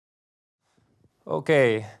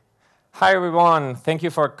Okay. Hi, everyone. Thank you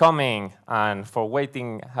for coming and for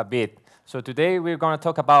waiting a bit. So today we're going to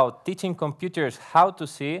talk about teaching computers how to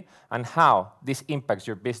see and how this impacts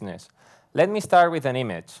your business. Let me start with an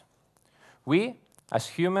image. We, as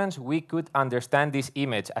humans, we could understand this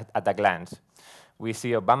image at a glance. We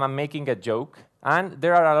see Obama making a joke, and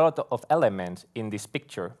there are a lot of elements in this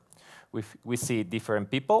picture. We see different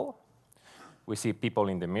people. We see people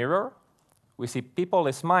in the mirror. We see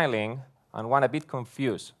people smiling and one a bit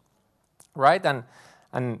confused, right?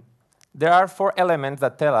 And there are 4 elements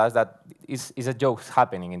that tell us that is a joke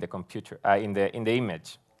happening in the computer, in the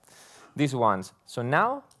image. These ones. So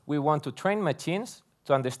now we want to train machines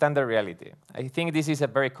to understand the reality. I think this is a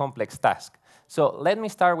very complex task. So let me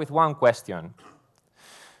start with one question.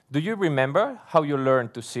 Do you remember how you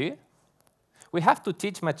learned to see? We have to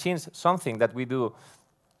teach machines something that we do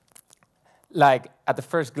like at the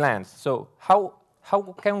first glance. So how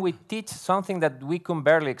can we teach something that we can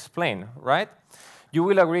barely explain, right? You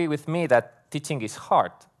will agree with me that teaching is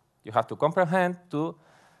hard. You have to comprehend to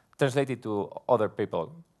translate it to other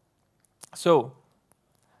people. So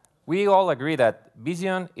we all agree that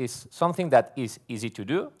vision is something that is easy to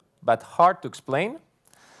do, but hard to explain.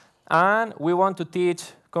 And we want to teach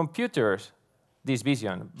computers this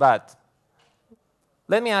vision. But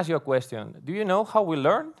let me ask you a question. Do you know how we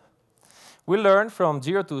learn? We learn from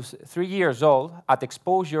 0 to 3 years old at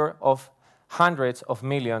exposure of hundreds of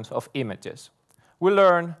millions of images. We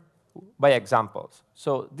learn by examples.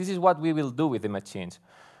 So this is what we will do with the machines.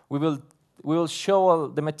 We will show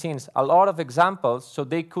the machines a lot of examples so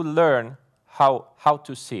they could learn how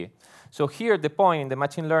to see. So here the point in the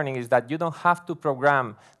machine learning is that you don't have to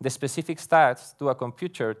program the specific stats to a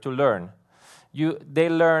computer to learn. They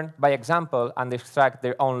learn by example and extract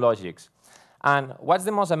their own logics. And what's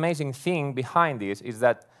the most amazing thing behind this is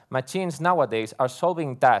that machines nowadays are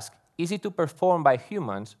solving tasks easy to perform by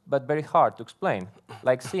humans, but very hard to explain,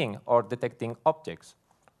 like seeing or detecting objects.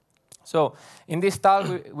 So in this talk,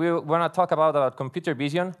 we want to talk about computer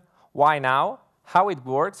vision, why now, how it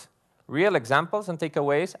works, real examples and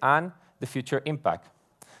takeaways, and the future impact.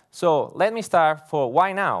 So let me start for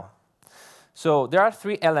why now. So there are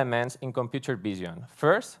 3 elements in computer vision.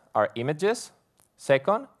 First are images.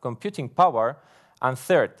 Second, computing power. And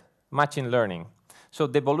third, machine learning. So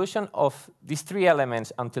the evolution of these 3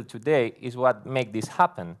 elements until today is what makes this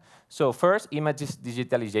happen. So first, images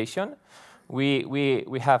digitalization. We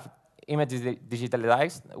have images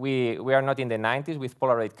digitalized. We are not in the 90s with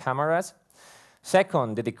Polaroid cameras.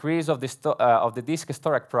 Second, the decrease of the disk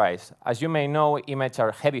storage price. As you may know, images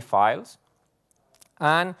are heavy files.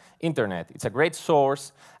 And internet. It's a great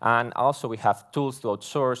source, and also we have tools to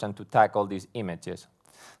outsource and to tackle these images.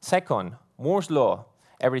 Second, Moore's law.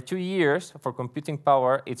 Every 2 years, for computing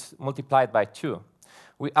power, it's multiplied by 2.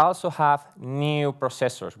 We also have new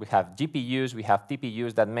processors. We have GPUs, we have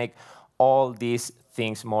TPUs that make all these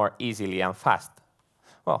things more easily and fast.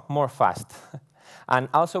 Well, more fast. And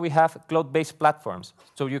also we have cloud-based platforms,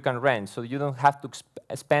 so you can rent, so you don't have to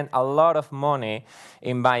spend a lot of money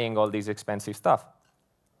in buying all this expensive stuff.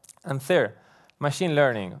 And third, machine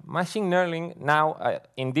learning. Machine learning now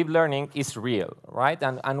in deep learning is real, right?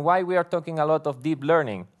 And why we are talking a lot of deep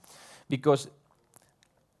learning? Because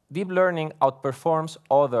deep learning outperforms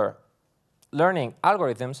other learning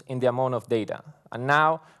algorithms in the amount of data. And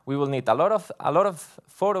now we will need a lot of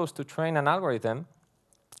photos to train an algorithm,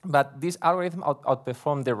 but this algorithm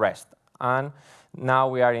outperforms the rest. And now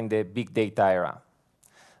we are in the big data era.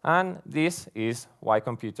 And this is why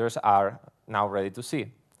computers are now ready to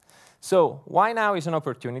see. So why now is an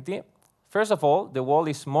opportunity? First of all, the world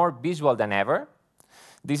is more visual than ever.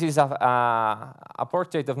 This is a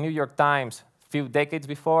portrait of New York Times a few decades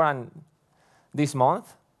before, and this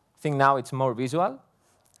month. I think now it's more visual.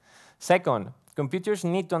 Second, computers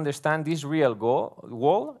need to understand this real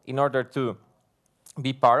world in order to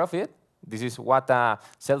be part of it. This is what a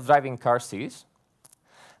self-driving car sees.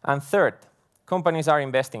 And third, companies are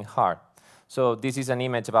investing hard. So this is an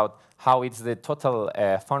image about how it's the total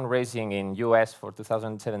fundraising in US for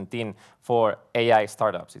 2017 for AI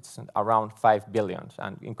startups. It's around 5 billion.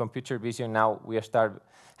 And in computer vision now, we start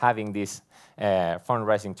having this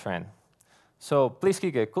fundraising trend. So please,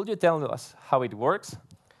 Kike, could you tell us how it works?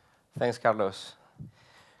 Thanks, Carlos.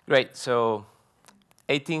 Great. So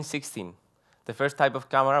 1816, the first type of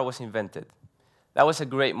camera was invented. That was a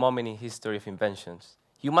great moment in history of inventions.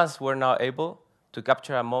 Humans were now able to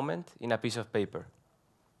capture a moment in a piece of paper.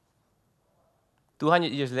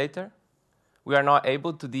 200 years later, we are now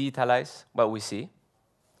able to digitalize what we see.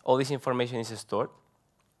 All this information is stored.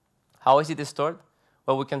 How is it stored?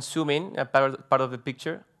 Well, we can zoom in a part of the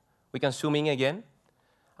picture. We can zoom in again.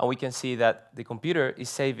 and we can see that the computer is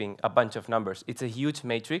saving a bunch of numbers. It's a huge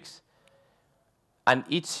matrix, and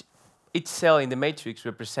each cell in the matrix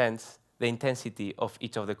represents the intensity of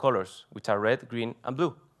each of the colors, which are red, green, and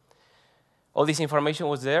blue. All this information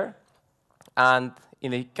was there, and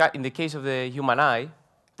in the case of the human eye,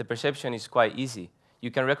 the perception is quite easy. You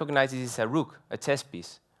can recognize this is a rook, a chess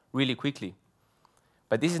piece, really quickly.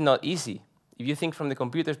 But this is not easy. If you think from the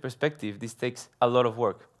computer's perspective, this takes a lot of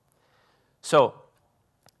work. So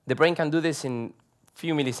the brain can do this in a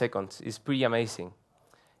few milliseconds. It's pretty amazing.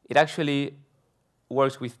 It actually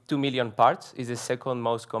works with 2 million parts. It's the second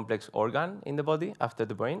most complex organ in the body after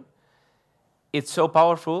the brain. It's so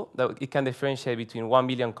powerful that it can differentiate between 1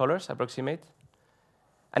 million colors, approximate.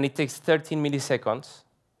 And it takes 13 milliseconds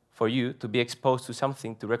for you to be exposed to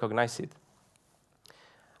something to recognize it.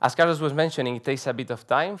 As Carlos was mentioning, it takes a bit of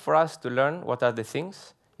time for us to learn what are the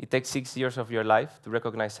things. It takes 6 years of your life to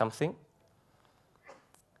recognize something.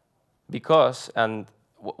 Because, and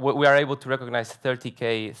we are able to recognize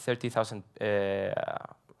 30,000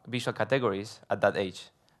 visual categories at that age.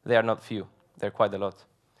 They are not few. They're quite a lot.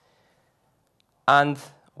 And,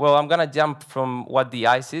 well, I'm going to jump from what the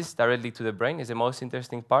eyes is directly to the brain. Is the most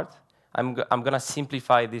interesting part. I'm going to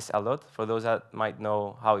simplify this a lot for those that might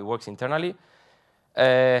know how it works internally.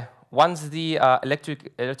 Once the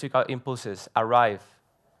electrical impulses arrive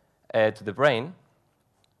to the brain,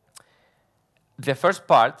 the first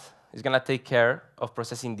part is going to take care of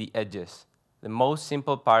processing the edges, the most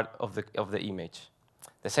simple part of the image.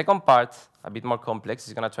 The second part, a bit more complex,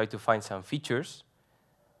 is going to try to find some features.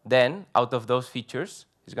 Then, out of those features,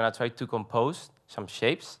 it's going to try to compose some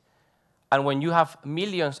shapes. And when you have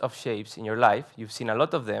millions of shapes in your life, you've seen a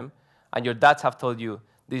lot of them, and your dads have told you,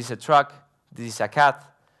 this is a truck, this is a cat,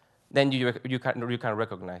 then you can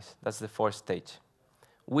recognize. That's the fourth stage.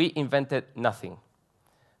 We invented nothing.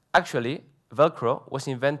 Actually, Velcro was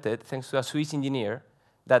invented thanks to a Swiss engineer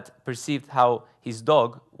that perceived how his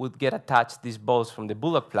dog would get attached these balls from the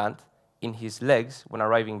bullock plant in his legs when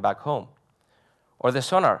arriving back home. Or the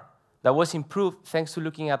sonar that was improved thanks to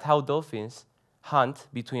looking at how dolphins hunt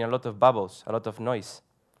between a lot of bubbles, a lot of noise.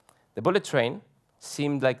 The bullet train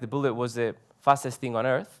seemed like the bullet was the fastest thing on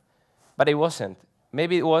Earth, but it wasn't.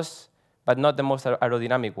 Maybe it was, but not the most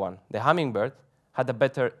aerodynamic one. The hummingbird had a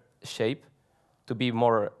better shape to be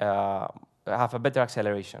more, have a better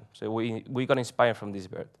acceleration. So we got inspired from this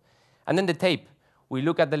bird. And then the tape. We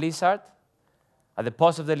look at the lizard, at the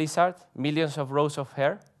paws of the lizard, millions of rows of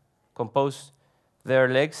hair compose their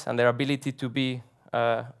legs and their ability to be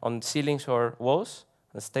on ceilings or walls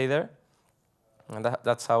and stay there. And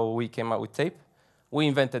that's how we came up with tape. We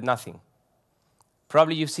invented nothing.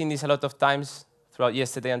 Probably you've seen this a lot of times throughout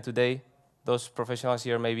yesterday and today. Those professionals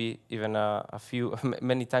here maybe even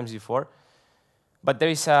many times before. But there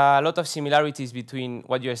is a lot of similarities between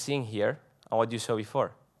what you're seeing here and what you saw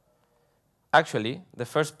before. Actually, the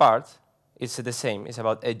first part is the same. It's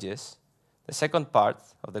about edges. The second part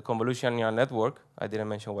of the convolutional neural network, I didn't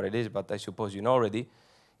mention what it is, but I suppose you know already,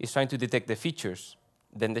 is trying to detect the features,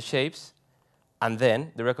 then the shapes, and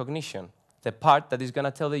then the recognition, the part that is going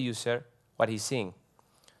to tell the user what he's seeing.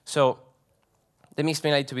 So let me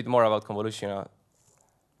explain a little bit more about convolutional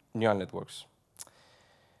neural networks.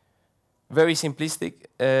 Very simplistic.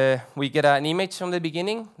 We get an image from the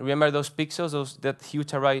beginning. Remember those pixels, that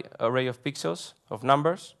huge array of pixels, of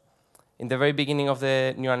numbers? In the very beginning of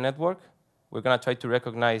the neural network, we're going to try to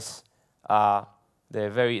recognize the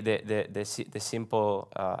simple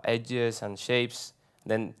edges and shapes.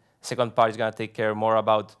 Then the second part is going to take care more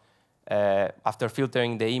about, after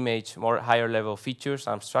filtering the image, more higher level features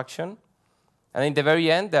and abstraction. And in the very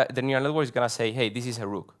end, the neural network is going to say, hey, this is a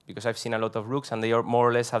rook, because I've seen a lot of rooks, and they more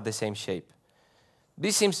or less have the same shape.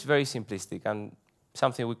 This seems very simplistic and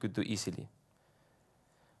something we could do easily.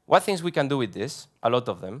 What things we can do with this? A lot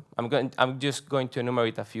of them. I'm just going to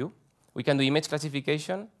enumerate a few. We can do image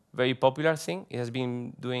classification, very popular thing. It has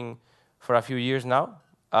been doing for a few years now.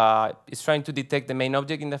 It's trying to detect the main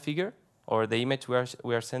object in the figure, or the image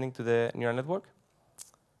we are sending to the neural network.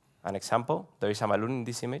 An example, there is a balloon in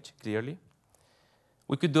this image, clearly.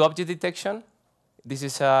 We could do object detection. There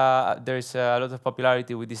is a lot of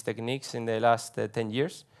popularity with these techniques in the last 10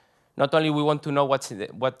 years. Not only we want to know what's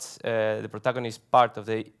the protagonist part of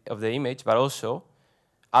the image, but also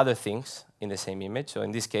other things in the same image. So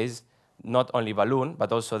in this case, not only balloon,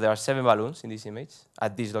 but also there are 7 balloons in this image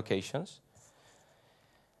at these locations.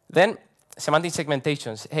 Then semantic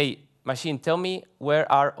segmentations. Hey, machine, tell me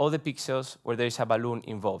where are all the pixels where there is a balloon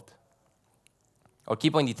involved. Or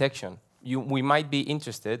key point detection. We might be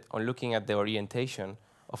interested on looking at the orientation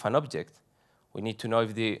of an object. We need to know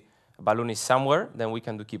if the balloon is somewhere, then we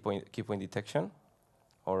can do key point detection.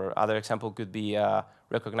 or other example could be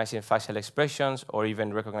recognizing facial expressions or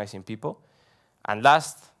even recognizing people. And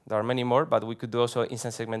last, there are many more, but we could do also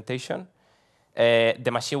instant segmentation. The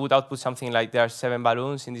machine would output something like there are 7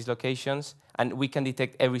 balloons in these locations, and we can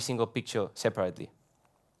detect every single picture separately.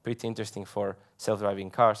 Pretty interesting for self-driving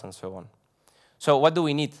cars and so on. So what do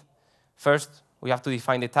we need? First, we have to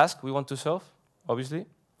define the task we want to solve, obviously.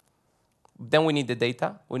 Then we need the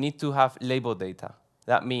data. We need to have labeled data.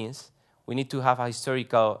 That means we need to have a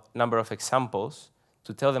historical number of examples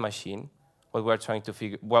to tell the machine what we're trying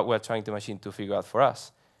the machine to figure out for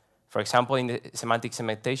us. For example, in the semantic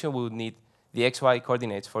segmentation, we would need the XY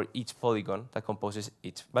coordinates for each polygon that composes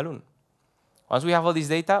each balloon. Once we have all this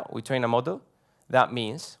data, we train a model. That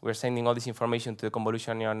means we're sending all this information to the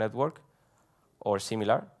convolutional neural network or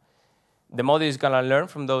similar. The model is going to learn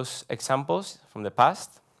from those examples from the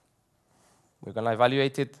past. We're going to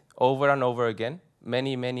evaluate it over and over again,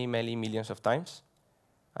 many millions of times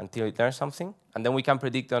until it learns something. And then we can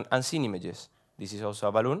predict on unseen images. This is also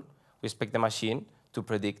a balloon. We expect the machine to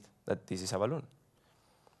predict that this is a balloon.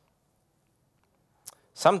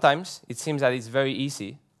 Sometimes it seems that it's very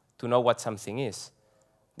easy to know what something is.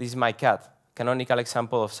 This is my cat, canonical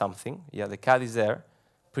example of something. Yeah, the cat is there,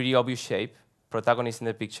 pretty obvious shape, protagonist in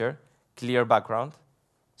the picture, clear background,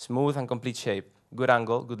 smooth and complete shape, good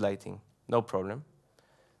angle, good lighting, no problem.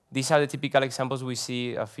 These are the typical examples we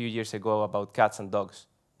see a few years ago about cats and dogs.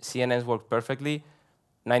 CNNs worked perfectly,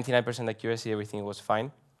 99% accuracy, everything was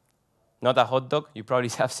fine. Not a hot dog. You probably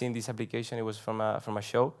have seen this application. It was from a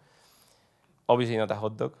show. Obviously not a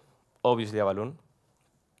hot dog, obviously a balloon.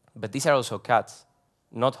 But these are also cats,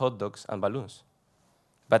 not hot dogs and balloons.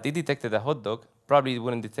 But it detected a hot dog, probably it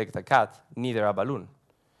wouldn't detect a cat, neither a balloon.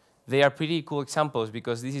 They are pretty cool examples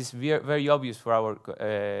because this is very obvious for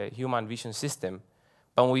our human vision system.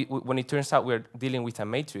 But when it turns out we're dealing with a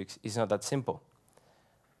matrix, it's not that simple.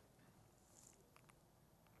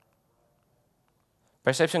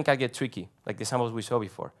 Perception can get tricky, like the examples we saw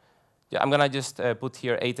before. Yeah, I'm going to just put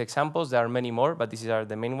here 8 examples. There are many more, but these are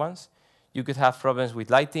the main ones. You could have problems with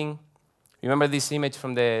lighting. Remember this image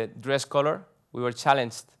from the dress color? We were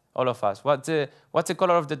challenged, all of us. What's the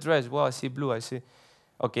color of the dress? Well, I see blue, I see.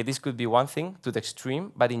 OK, this could be one thing to the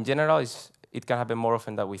extreme, but in general, it can happen more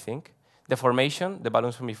often than we think. Deformation, the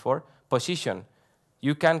balloons from before. Position,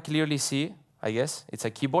 you can clearly see, I guess, it's a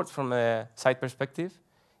keyboard from a side perspective.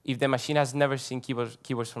 If the machine has never seen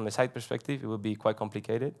keyboards from the side perspective, it would be quite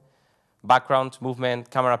complicated. Background,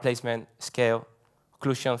 movement, camera placement, scale,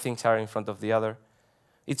 occlusion, things are in front of the other.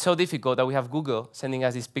 It's so difficult that we have Google sending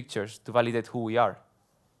us these pictures to validate who we are.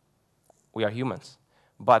 We are humans.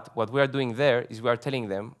 But what we are doing there is we are telling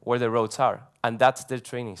them where the roads are, and that's their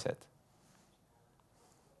training set.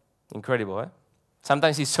 Incredible, eh?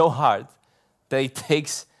 Sometimes it's so hard that it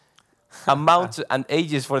takes amounts and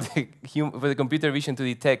ages for the computer vision to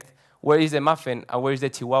detect where is the muffin and where is the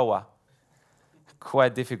chihuahua.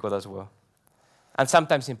 Quite difficult as well. And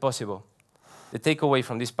sometimes impossible. The takeaway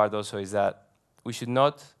from this part also is that we should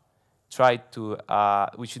not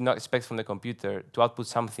expect from the computer to output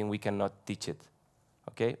something we cannot teach it.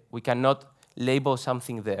 Okay? We cannot label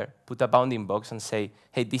something there, put a bounding box and say,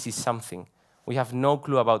 hey, this is something. We have no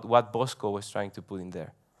clue about what Bosco was trying to put in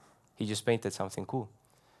there. He just painted something cool.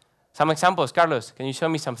 Some examples, Carlos, can you show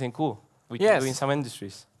me something cool we can do in some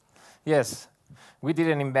industries? Yes, we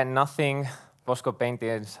didn't invent nothing. Bosco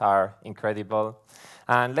paintings are incredible.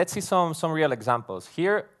 And let's see some real examples.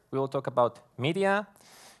 Here, we will talk about media,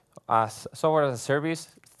 as software as a service,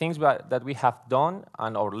 things that we have done,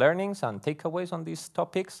 and our learnings and takeaways on these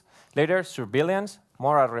topics. Later, surveillance,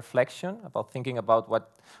 more a reflection about thinking about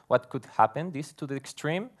what could happen, this to the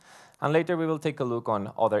extreme. And later, we will take a look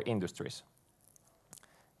on other industries.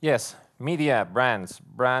 Yes, media, brands.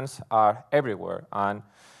 Brands are everywhere. And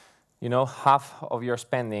you know, half of your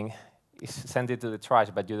spending is sent it to the trash,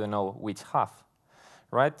 but you don't know which half,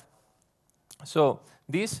 right? So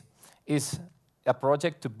this is a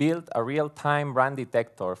project to build a real-time brand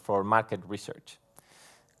detector for market research.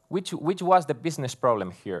 Which was the business problem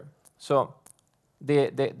here? So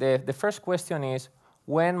the first question is,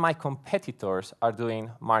 when my competitors are doing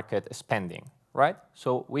market spending, right?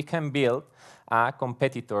 So we can build a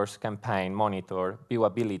competitor's campaign, monitor,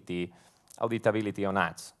 viewability, auditability on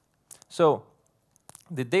ads. So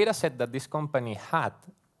the data set that this company had,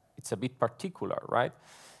 it's a bit particular, right?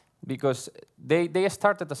 Because they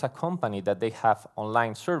started as a company that they have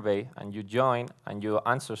online survey, and you join and you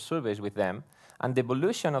answer surveys with them. And the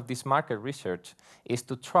evolution of this market research is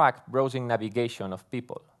to track browsing navigation of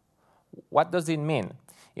people. What does it mean?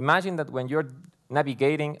 Imagine that when you're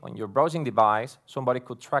navigating on your browsing device, somebody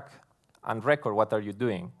could track and record what are you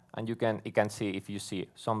doing. and it can see if you see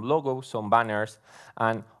some logos, some banners,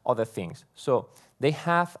 and other things. So they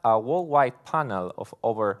have a worldwide panel of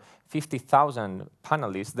over 50,000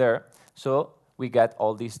 panelists there, so we get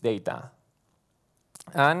all this data.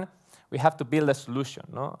 And we have to build a solution,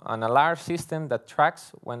 no? And a large system that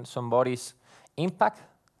tracks when somebody's impacted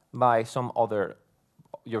by some other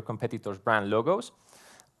your competitors' brand logos.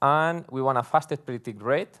 And we want a fastest predicted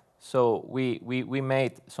rate, so we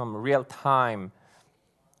made some real-time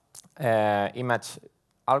image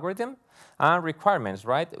algorithm and requirements,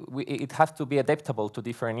 right? It has to be adaptable to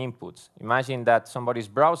different inputs. Imagine that somebody's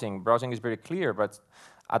browsing. Browsing is very clear, but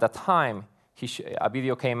at a time, a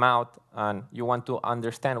video came out, and you want to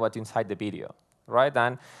understand what's inside the video, right?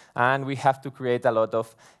 And we have to create a lot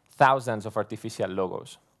of thousands of artificial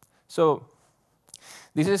logos. So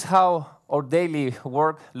this is how our daily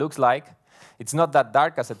work looks like. It's not that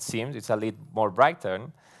dark as it seems. It's a little more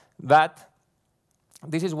brighter. But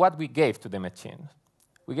this is what we gave to the machine.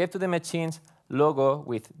 We gave to the machines logo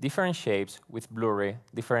with different shapes, with blurry,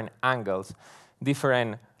 different angles,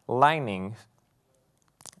 different linings,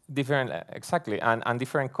 exactly, and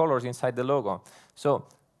different colors inside the logo. So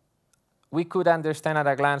we could understand at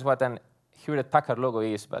a glance what an Hewlett-Packard logo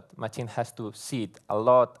is, but machine has to see it a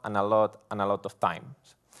lot and a lot and a lot of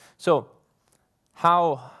times. So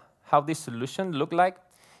how this solution look like?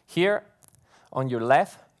 Here on your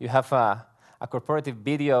left, you have a corporative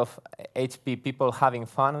video of HP people having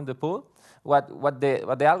fun on the pool. What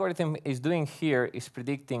the algorithm is doing here is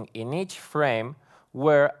predicting in each frame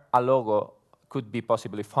where a logo could be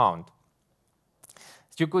possibly found.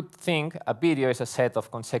 You could think a video is a set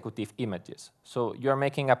of consecutive images. So you're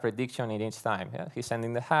making a prediction in each time. Yeah? He's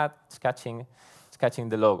sending the hat, sketching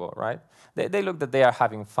the logo, right? They look that they are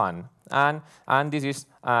having fun. And this is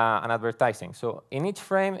an advertising. So in each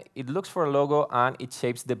frame, it looks for a logo, and it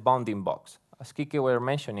shapes the bounding box, as Kike were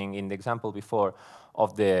mentioning in the example before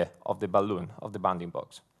of the balloon, of the bounding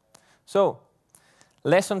box. So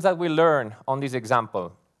lessons that we learn on this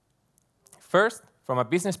example. First, from a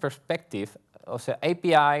business perspective, also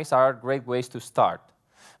APIs are great ways to start.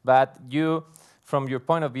 But from your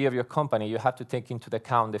point of view of your company, you have to take into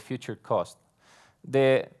account the future cost.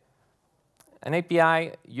 An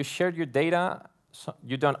API, you share your data, so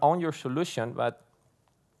you don't own your solution, but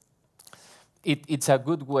it's a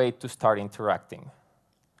good way to start interacting.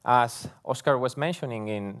 As Oscar was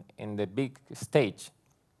mentioning in the big stage,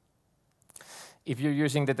 if you're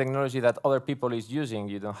using the technology that other people is using,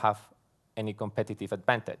 you don't have any competitive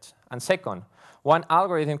advantage. And second, one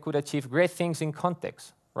algorithm could achieve great things in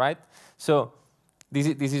context, right? So this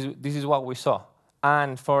is what we saw.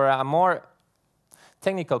 And for a more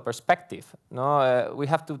technical perspective, no, we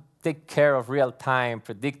have to take care of real-time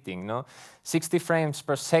predicting. No? 60 frames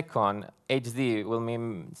per second HD will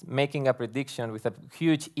mean making a prediction with a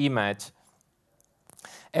huge image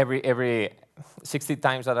every 60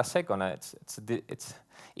 times at a second. It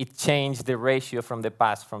changed the ratio from the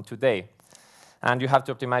past, from today. And you have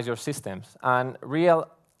to optimize your systems. And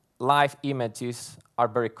real-life images are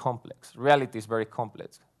very complex. Reality is very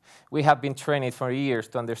complex. We have been trained for years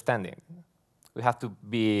to understand it. We have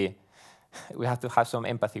to have some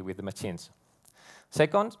empathy with the machines.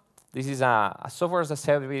 Second, this is a software as a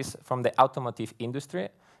service from the automotive industry. I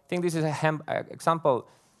think this is an example.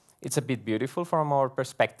 It's a bit beautiful from our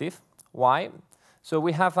perspective. Why? So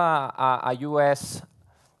we have a US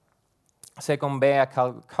second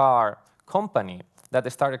vehicle car company that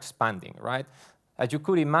started expanding, right? As you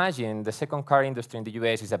could imagine, the second car industry in the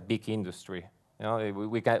US is a big industry. You know,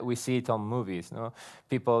 we see it on movies. You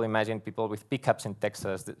know? Imagine people with pickups in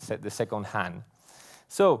Texas, the second hand.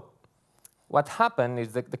 So what happened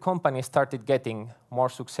is that the company started getting more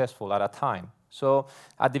successful at a time. So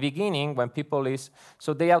at the beginning, when they automate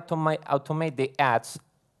the ads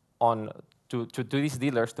to these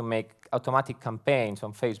dealers to make automatic campaigns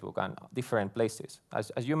on Facebook and different places.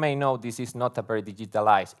 As you may know, this is not a very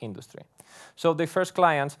digitalized industry. So the first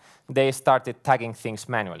clients, they started tagging things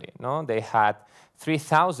manually. No? They had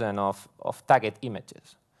 3,000 of tagged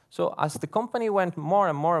images. So as the company went more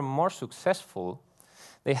and more and more successful,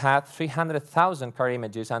 they had 300,000 car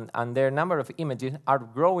images, and their number of images are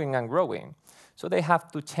growing and growing. So they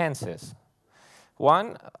have two chances.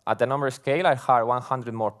 One, at the number scale, I hire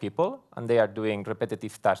 100 more people, and they are doing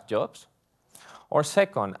repetitive task jobs. Or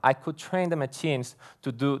second, I could train the machines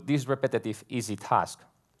to do this repetitive, easy task.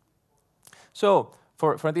 So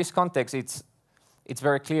for this context, it's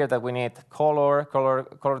very clear that we need color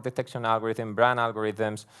detection algorithm, brand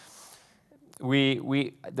algorithms.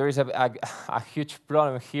 There is a huge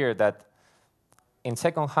problem here that in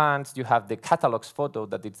second hands, you have the catalogs photo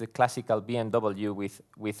that is the classical BMW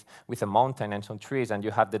with a mountain and some trees, and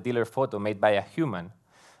you have the dealer photo made by a human.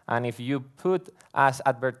 And if you put as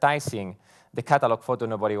advertising the catalog photo,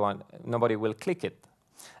 nobody will click it.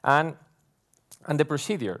 And the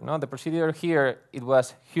procedure, no? The procedure here, it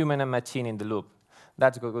was human and machine in the loop.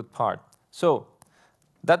 That's the good part. So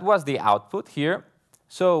that was the output here.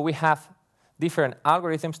 So we have different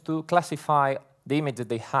algorithms to classify the image that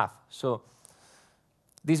they have. So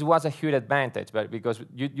this was a huge advantage, but because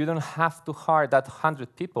you don't have to hire that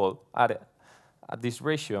 100 people at this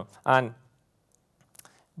ratio. And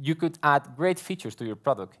you could add great features to your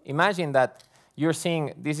product. Imagine that you're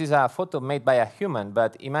seeing, this is a photo made by a human,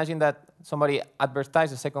 but imagine that somebody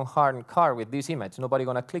advertised a second-hand car with this image. Nobody's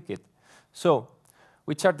going to click it. So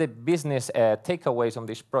which are the business takeaways on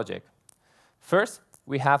this project? First,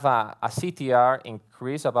 we have a CTR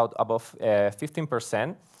increase about above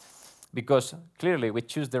 15%, because clearly we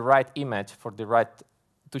choose the right image for the right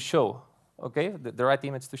to show, okay? The right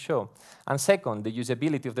image to show. And second, the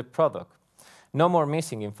usability of the product. No more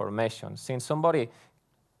missing information. Since somebody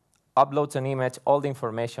uploads an image, all the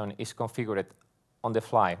information is configured on the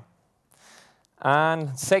fly.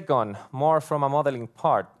 And second, more from a modeling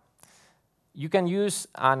part. You can use,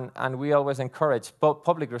 and we always encourage,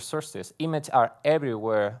 public resources. Images are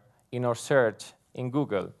everywhere in our search in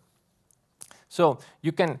Google. So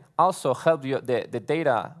you can also help the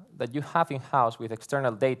data that you have in-house with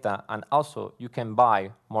external data, and also you can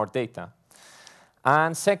buy more data.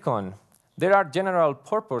 And second, there are general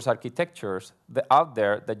purpose architectures out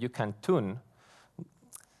there that you can tune,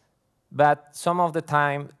 but some of the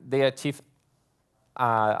time they achieve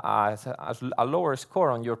a lower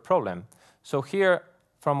score on your problem. So here,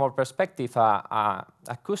 from our perspective, a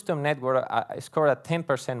custom network scored at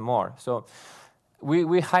 10% more. So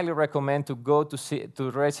we highly recommend to go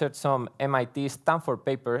to research some MIT, Stanford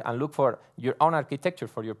paper and look for your own architecture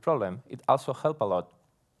for your problem. It also helps a lot.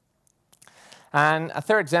 And a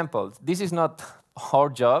third example, this is not our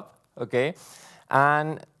job, okay?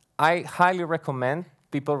 And I highly recommend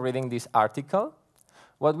people reading this article.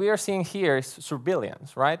 What we are seeing here is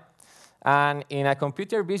surveillance, right? And in a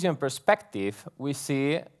computer vision perspective, we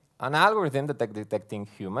see an algorithm detecting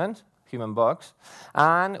human bugs,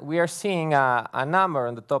 and we are seeing a number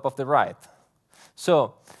on the top of the right.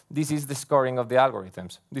 So this is the scoring of the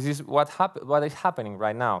algorithms. This is what is happening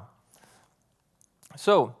right now.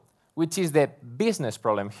 So, which is the business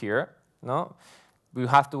problem here? No? We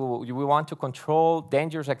want to control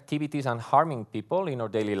dangerous activities and harming people in our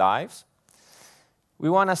daily lives. We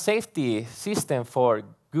want a safety system for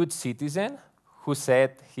good citizen who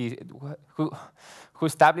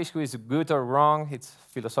established who is good or wrong. It's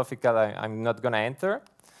philosophical, I'm not going to enter.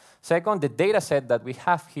 Second, the data set that we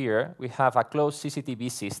have here, we have a closed CCTV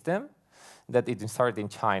system that is started in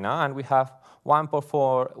China, and we have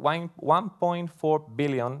 1.4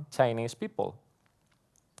 billion Chinese people.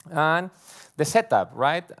 And the setup,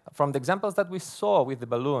 right? From the examples that we saw with the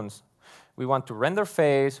balloons, we want to render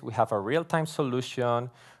face, we have a real-time solution,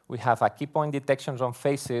 we have a key point detection on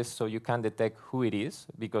faces so you can detect who it is,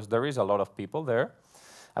 because there is a lot of people there.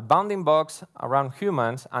 A bounding box around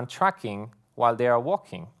humans and tracking while they are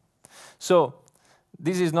walking. So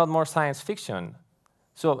this is not more science fiction.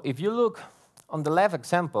 So if you look on the left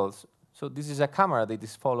examples, so this is a camera that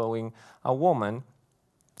is following a woman,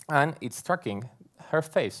 and it's tracking her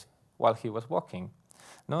face while he was walking.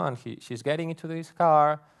 No, and she's getting into this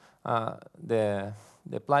car. The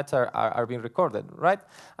plates are being recorded, right?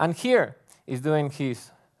 And here is doing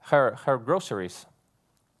her groceries.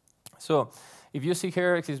 So if you see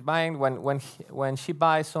her, she's buying, when she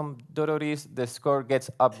buys some Dororis, the score gets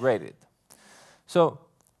upgraded. So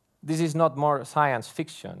this is not more science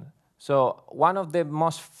fiction. So one of the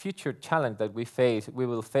most future challenges that we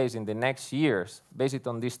will face in the next years, based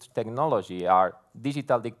on this technology, are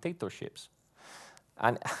digital dictatorships.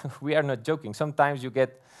 And we are not joking. Sometimes you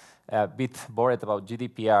get a bit bored about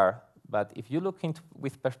GDPR, but if you look into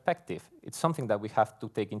with perspective, it's something that we have to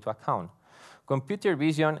take into account. Computer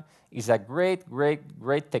vision is a great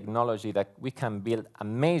technology that we can build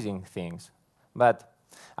amazing things. But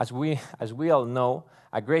as we all know,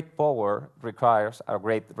 a great power requires a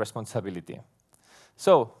great responsibility.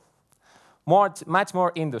 So much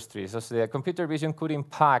more industries. So the computer vision could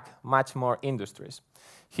impact much more industries.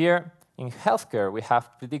 Here in healthcare, we have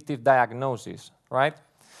predictive diagnosis, right?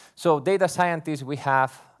 So data scientists, we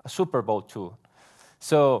have a Super Bowl too.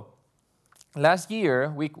 So last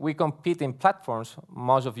year, we compete in platforms.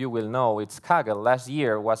 Most of you will know it's Kaggle. Last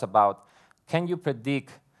year was about, can you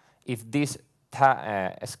predict if these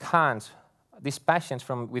scans, these patients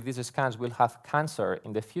with these scans will have cancer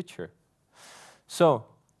in the future? So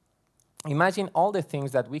imagine all the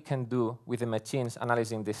things that we can do with the machines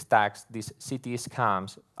analyzing these tags, these CT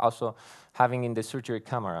scans, also having in the surgery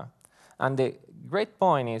camera. And the great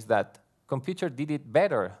point is that computer did it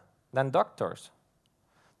better than doctors,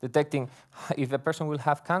 detecting if a person will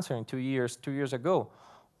have cancer in 2 years, 2 years ago.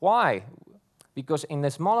 Why? Because in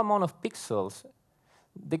a small amount of pixels,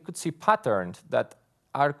 they could see patterns that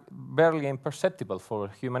are barely imperceptible for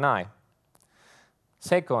a human eye.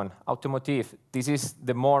 Second, automotive. This is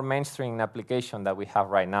the more mainstream application that we have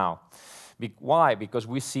right now. Why? Because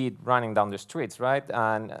we see it running down the streets, right?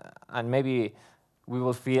 And maybe we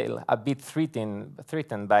will feel a bit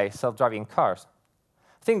threatened by self-driving cars.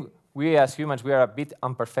 I think we as humans, we are a bit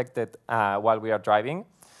unperfected while we are driving,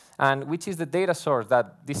 and which is the data source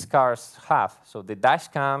that these cars have. So the dash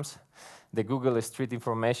cams, the Google Street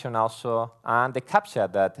information also, and the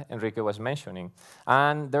CAPTCHA that Enrique was mentioning.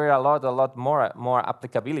 And there are a lot more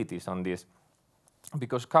applicabilities on this,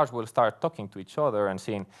 because cars will start talking to each other and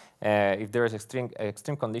seeing if there is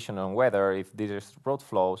extreme condition on weather, if there is road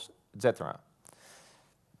flows, etc.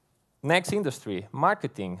 Next industry,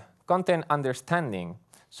 marketing, content understanding.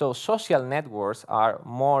 So social networks are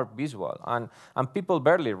more visual, and people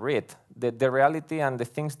barely read. The reality and the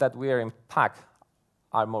things that we are impact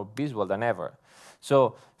are more visual than ever.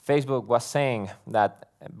 So Facebook was saying that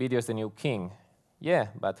video is the new king. Yeah,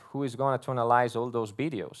 but who is going to analyze all those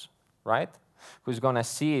videos, right? Who's going to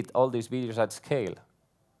see all these videos at scale?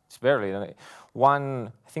 It's barely. I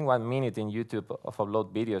think 1 minute in YouTube of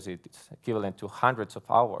upload videos is equivalent to hundreds of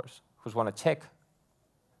hours. Who's going to check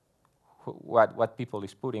what people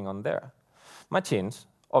is putting on there? Machines,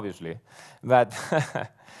 obviously, but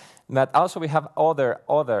but also we have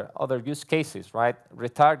other use cases, right?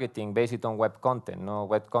 Retargeting based on web content. No,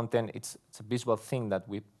 web content, it's a visual thing that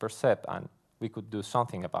we perceive, and we could do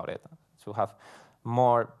something about it to have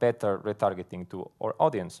better retargeting to our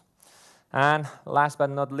audience. And last but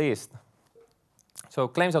not least, so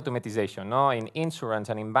claims automatization. No, in insurance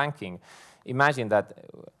and in banking, imagine that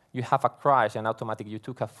you have a crash and automatically you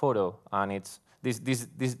took a photo, and it's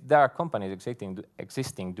there are companies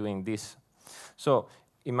existing doing this. So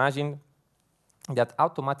imagine that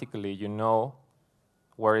automatically you know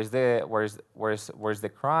where is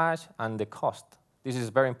the crash and the cost. This is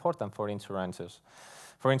very important for insurance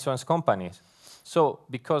companies. So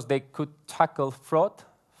because they could tackle fraud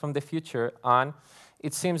from the future, and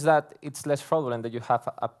it seems that it's less fraudulent that you have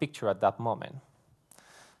a picture at that moment.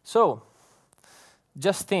 So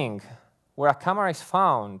just think, where a camera is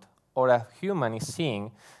found or a human is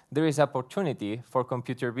seeing, there is opportunity for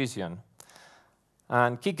computer vision.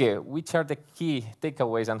 And Kike, which are the key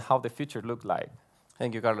takeaways and how the future look like?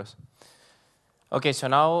 Thank you, Carlos. Okay, so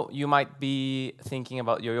now you might be thinking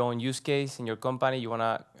about your own use case in your company. You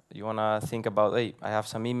wanna think about, hey, I have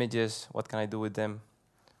some images. What can I do with them?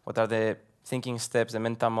 What are the thinking steps, the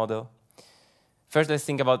mental model? First, let's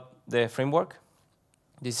think about the framework.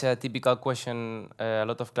 This is a typical question a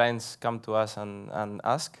lot of clients come to us and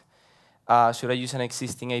ask. Should I use an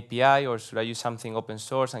existing API, or should I use something open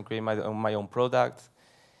source and create my own product?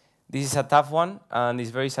 This is a tough one, and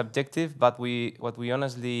it's very subjective, but what we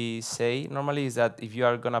honestly say normally is that if you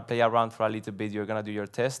are going to play around for a little bit, you're going to do your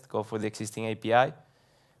test, go for the existing API.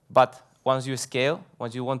 But once you scale,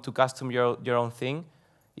 once you want to custom your own thing,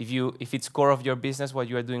 if it's core of your business, what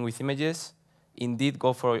you are doing with images, indeed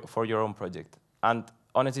go for your own project. And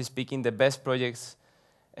honestly speaking, the best projects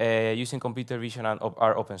using computer vision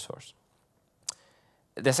are open source.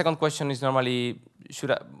 The second question is normally,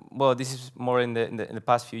 well, this is more in the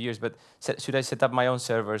past few years, but should I set up my own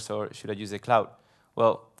servers or should I use the cloud?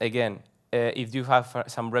 Well, again, if you have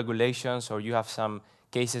some regulations or you have some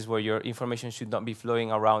cases where your information should not be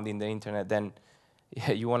flowing around in the internet, then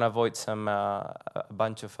you want to avoid a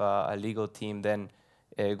bunch of a legal team, then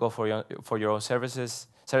go for your own servers.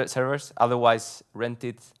 Otherwise, rent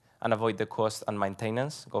it and avoid the cost and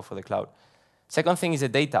maintenance. Go for the cloud. Second thing is the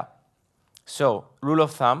data. So, rule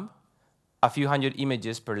of thumb, a few hundred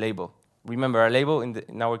images per label. Remember, a label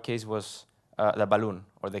in our case was the balloon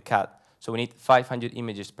or the cat. So we need 500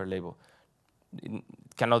 images per label. It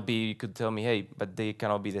cannot be, you could tell me, hey, but they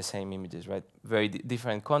cannot be the same images, right? Very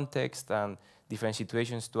different context and different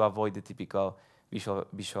situations to avoid the typical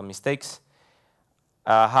visual mistakes.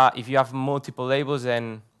 If you have multiple labels,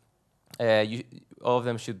 then all of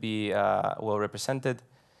them should be well represented.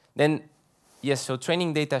 Then, yes, so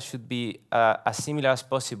training data should be as similar as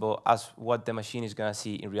possible as what the machine is going to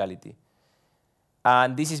see in reality.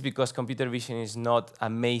 And this is because computer vision is not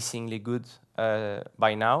amazingly good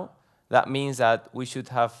by now. That means that we should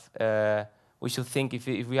think if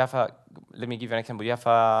we have let me give you an example. You have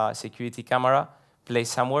a security camera,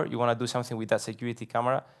 placed somewhere. You want to do something with that security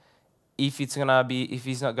camera. If it's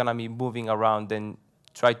not gonna be moving around, then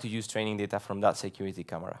try to use training data from that security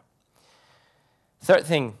camera. Third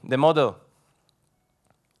thing, the model.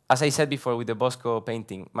 As I said before with the Bosco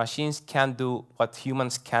painting, machines can do what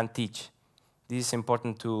humans can teach. This is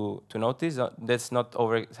important to notice. Let's not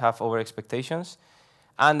have over expectations.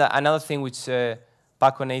 And another thing which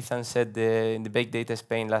Paco Nathan said in the Big Data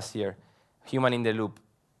Spain last year, human in the loop.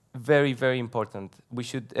 Very, very important. We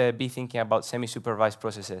should be thinking about semi-supervised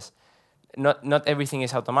processes. Not everything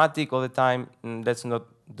is automatic all the time. Let's not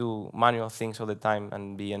do manual things all the time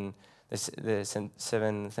and be in the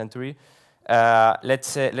 7th century.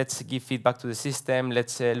 Let's give feedback to the system.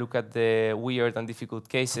 Let's look at the weird and difficult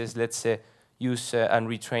cases. Let's use and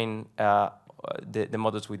retrain the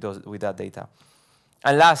models with that data.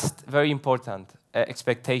 And last, very important,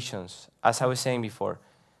 expectations. As I was saying before,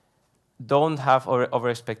 don't have over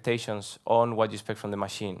expectations on what you expect from the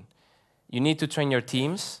machine. You need to train your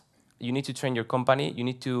teams. You need to train your company. You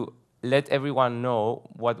need to let everyone know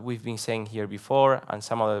what we've been saying here before and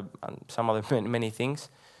some other many things.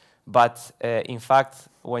 But in fact,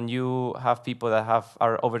 when you have people that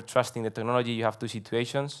are over-trusting the technology, you have two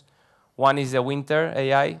situations. One is the winter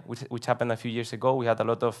AI, which happened a few years ago. We had a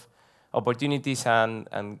lot of opportunities and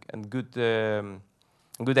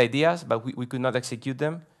good ideas, but we could not execute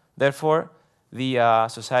them. Therefore, the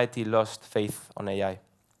society lost faith on AI.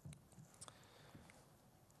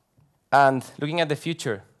 And looking at the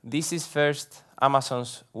future, this is first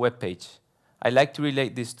Amazon's webpage. I like to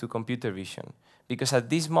relate this to computer vision, because at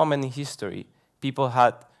this moment in history, people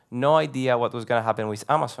had no idea what was going to happen with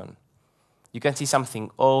Amazon. You can see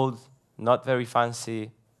something old, not very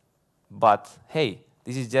fancy, but hey,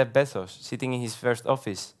 this is Jeff Bezos sitting in his first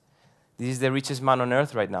office. This is the richest man on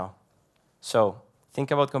earth right now. So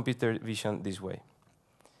think about computer vision this way.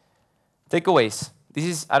 Takeaways.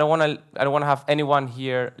 I don't want to have anyone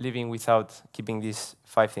here living without keeping these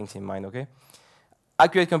 5 things in mind, okay?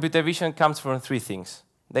 Accurate computer vision comes from 3 things: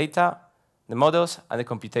 data, the models, and the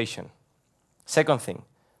computation. Second thing,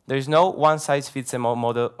 there is no one-size-fits-all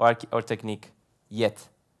model or technique yet.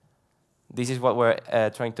 This is what we're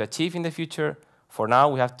trying to achieve in the future. For now,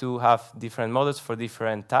 we have to have different models for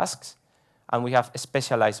different tasks, and we have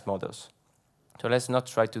specialized models. So let's not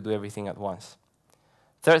try to do everything at once.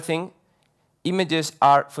 Third thing, images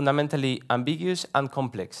are fundamentally ambiguous and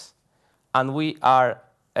complex. And we are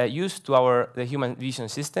used to the human vision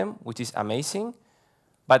system, which is amazing,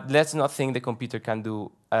 but let's not think the computer can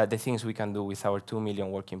do the things we can do with our 2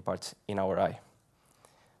 million working parts in our eye.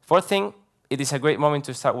 Fourth thing, it is a great moment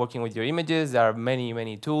to start working with your images. There are many,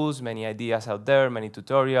 many tools, many ideas out there, many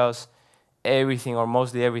tutorials. Everything or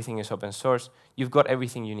mostly everything is open source. You've got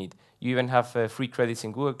everything you need. You even have free credits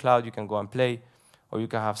in Google Cloud. You can go and play, or you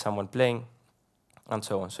can have someone playing, and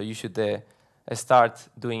so on. So you should start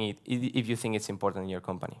doing it if you think it's important in your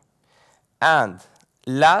company. And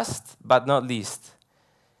last but not least,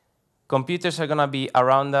 computers are going to be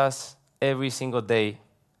around us every single day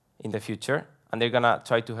in the future, and they're going to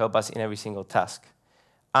try to help us in every single task.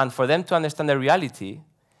 And for them to understand the reality,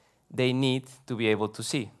 they need to be able to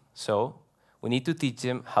see. So we need to teach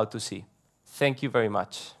them how to see. Thank you very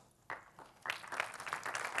much.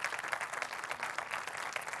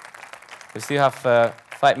 We still have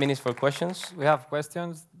 5 minutes for questions. We have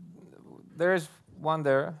questions. There is one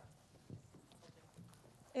there.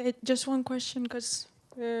 Just one question, because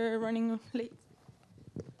we're running late.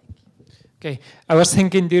 Okay, I was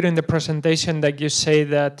thinking during the presentation that you say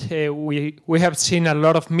that we have seen a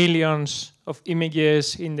lot of millions of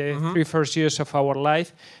images in the 3 first years of our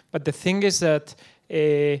life, but the thing is that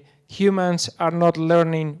humans are not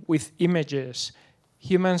learning with images.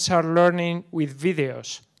 Humans are learning with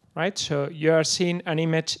videos, right? So you are seeing an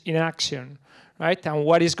image in action, right? And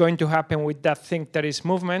what is going to happen with that thing that is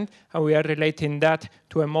movement, and we are relating that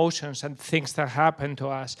to emotions and things that happen to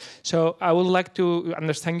us. So I would like to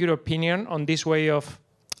understand your opinion on this way of,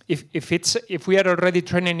 if we are already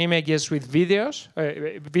training images with videos,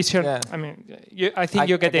 vision. Yeah. I mean, I think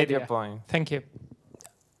you get the idea. Your point. Thank you.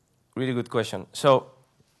 Really good question. So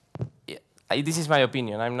this is my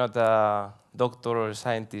opinion. I'm not a doctor or a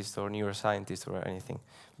scientist or neuroscientist or anything,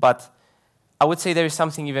 but I would say there is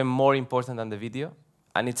something even more important than the video,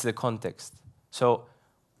 and it's the context. So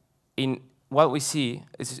in what we see,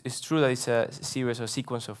 it's true that it's a series or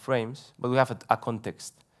sequence of frames, but we have a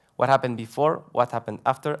context. What happened before, what happened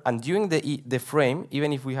after, and during the frame,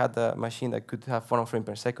 even if we had a machine that could have 1 frame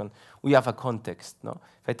per second, we have a context. No?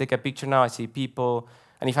 If I take a picture now, I see people,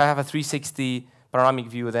 and if I have a 360 panoramic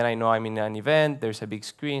view, then I know I'm in an event, there's a big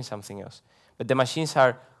screen, something else. But the machines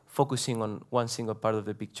are focusing on one single part of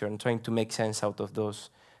the picture and trying to make sense out of those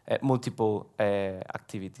multiple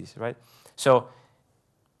activities, right? So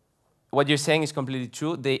what you're saying is completely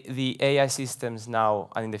true. The AI systems now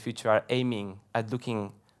and in the future are aiming at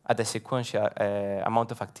looking at a sequential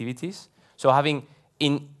amount of activities. So having,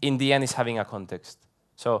 in the end, is having a context.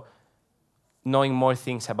 So knowing more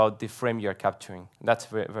things about the frame you're capturing. That's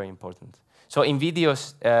very, very important. So in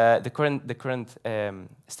videos, the current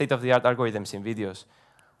state-of-the-art algorithms in videos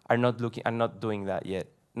are not doing that yet.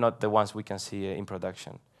 Not the ones we can see in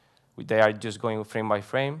production. They are just going frame by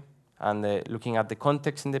frame and looking at the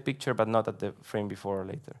context in the picture, but not at the frame before or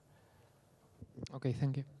later. Okay,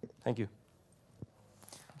 thank you. Thank you.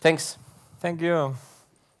 Thanks. Thank you.